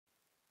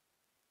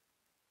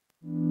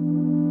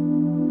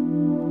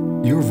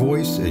Your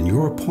voice and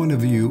your point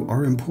of view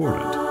are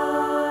important.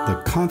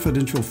 The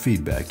confidential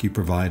feedback you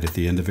provide at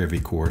the end of every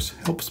course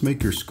helps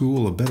make your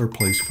school a better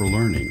place for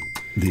learning.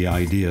 The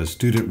IDEA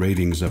Student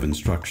Ratings of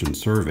Instruction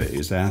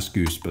surveys ask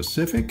you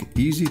specific,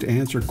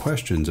 easy-to-answer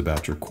questions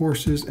about your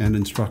courses and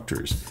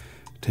instructors.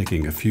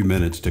 Taking a few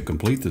minutes to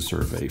complete the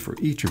survey for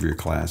each of your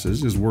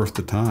classes is worth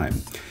the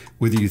time.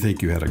 Whether you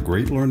think you had a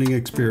great learning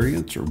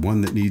experience or one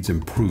that needs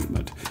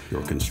improvement,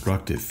 your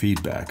constructive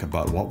feedback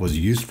about what was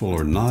useful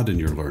or not in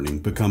your learning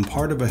become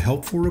part of a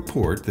helpful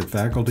report that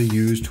faculty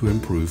use to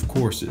improve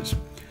courses.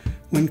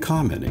 When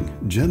commenting,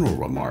 general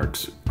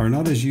remarks are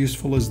not as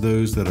useful as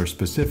those that are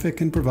specific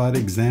and provide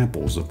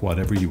examples of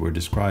whatever you are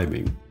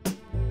describing.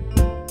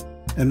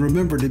 And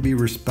remember to be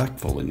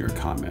respectful in your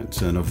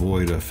comments and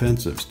avoid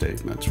offensive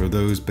statements or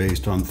those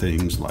based on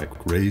things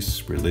like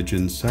race,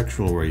 religion,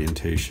 sexual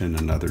orientation,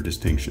 and other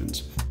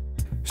distinctions.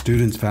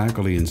 Students,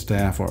 faculty, and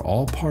staff are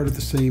all part of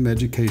the same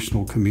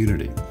educational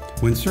community.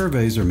 When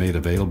surveys are made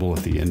available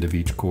at the end of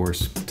each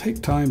course,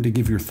 take time to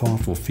give your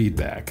thoughtful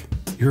feedback.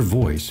 Your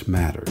voice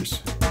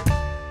matters.